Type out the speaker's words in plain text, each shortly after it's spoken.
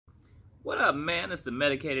What up, man? It's the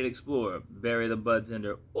Medicated Explorer. Bury the buds in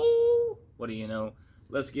there. Ooh, what do you know?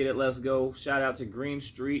 Let's get it, let's go. Shout out to Green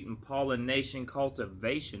Street and Pollination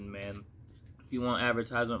Cultivation, man. If you want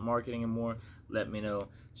advertisement, marketing, and more, let me know.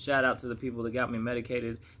 Shout out to the people that got me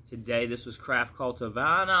medicated today. This was Craft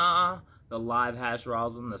Cultivana, the live hash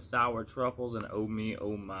rosin, the sour truffles, and oh me,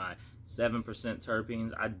 oh my. 7%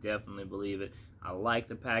 terpenes. I definitely believe it. I like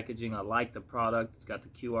the packaging. I like the product. It's got the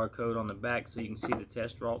QR code on the back so you can see the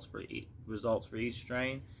test results for each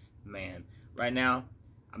strain. Man, right now,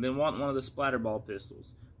 I've been wanting one of the splatter ball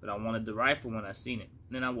pistols, but I wanted the rifle when I seen it.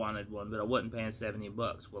 And then I wanted one, but I wasn't paying 70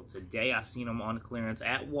 bucks. Well, today I seen them on clearance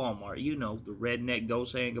at Walmart. You know, the redneck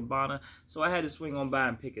Dolce & Gabbana. So I had to swing on by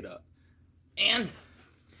and pick it up. And,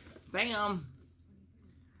 bam!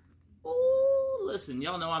 Ooh, listen,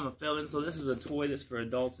 y'all know I'm a felon, so this is a toy that's for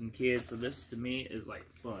adults and kids. So this, to me, is like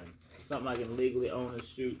fun. Something I can legally own and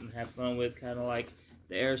shoot and have fun with, kind of like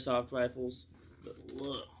the airsoft rifles. But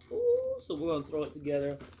look, ooh, so we're going to throw it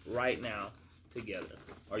together right now, together.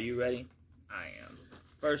 Are you ready? I am.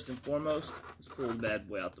 First and foremost, let's pull the bad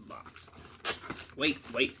boy out the box. Wait.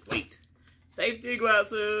 Safety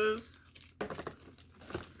glasses.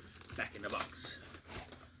 Back in the box.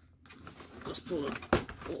 Let's pull it.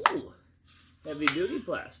 Ooh, heavy duty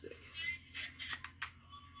plastic.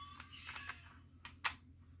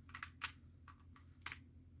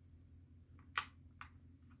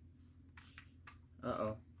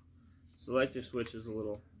 Uh-oh. Selector switch is a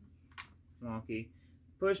little wonky.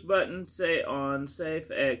 Push button, say on,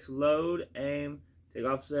 safe, X, load, aim, take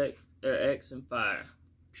off X and fire.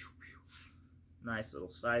 Nice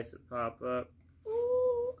little sights that pop up.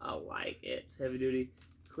 Ooh, I like it. It's heavy duty.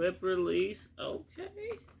 Clip release.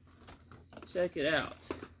 Okay. Check it out.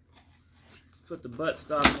 Let's put the butt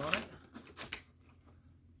stop on it.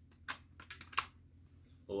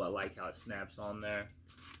 Oh, I like how it snaps on there.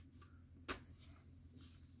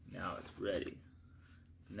 Now it's ready.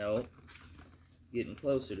 Nope. Getting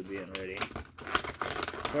closer to being ready.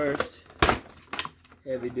 First,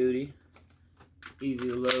 heavy duty, easy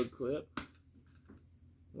to load clip.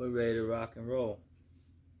 We're ready to rock and roll.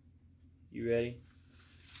 You ready?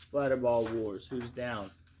 Splatterball Wars. Who's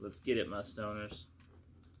down? Let's get it, my stoners.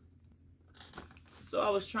 So I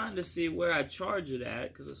was trying to see where I charge it at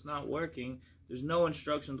because it's not working. There's no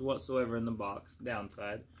instructions whatsoever in the box.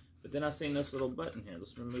 Downside. But then I seen this little button here.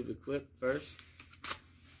 Let's remove the clip first.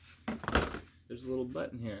 There's a little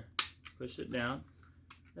button here. Push it down.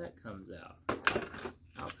 That comes out.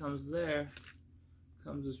 Out comes there.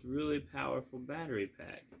 Comes this really powerful battery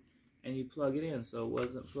pack. And you plug it in, so it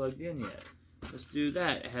wasn't plugged in yet. Let's do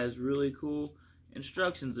that. It has really cool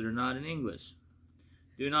instructions that are not in English.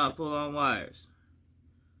 Do not pull on wires.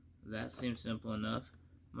 That seems simple enough.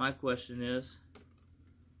 My question is,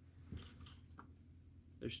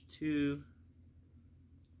 there's two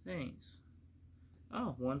things.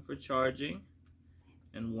 Oh, one for charging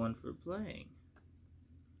and one for playing.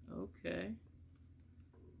 Okay.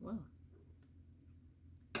 Well,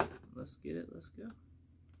 let's get it. Let's go.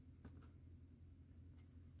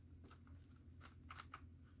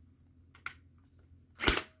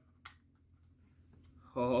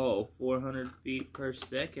 Oh, 400 feet per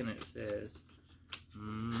second it says.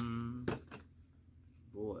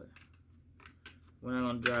 Boy. We're not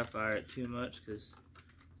going to dry fire it too much because,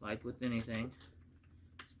 like with anything,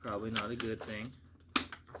 it's probably not a good thing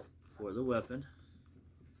for the weapon.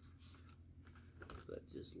 But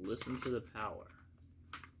just listen to the power.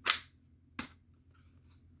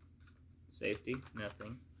 Safety,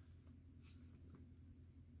 nothing.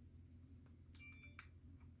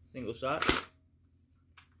 Single shot.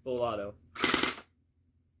 Full auto.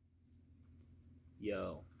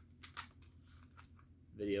 Yo.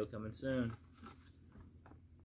 Video coming soon.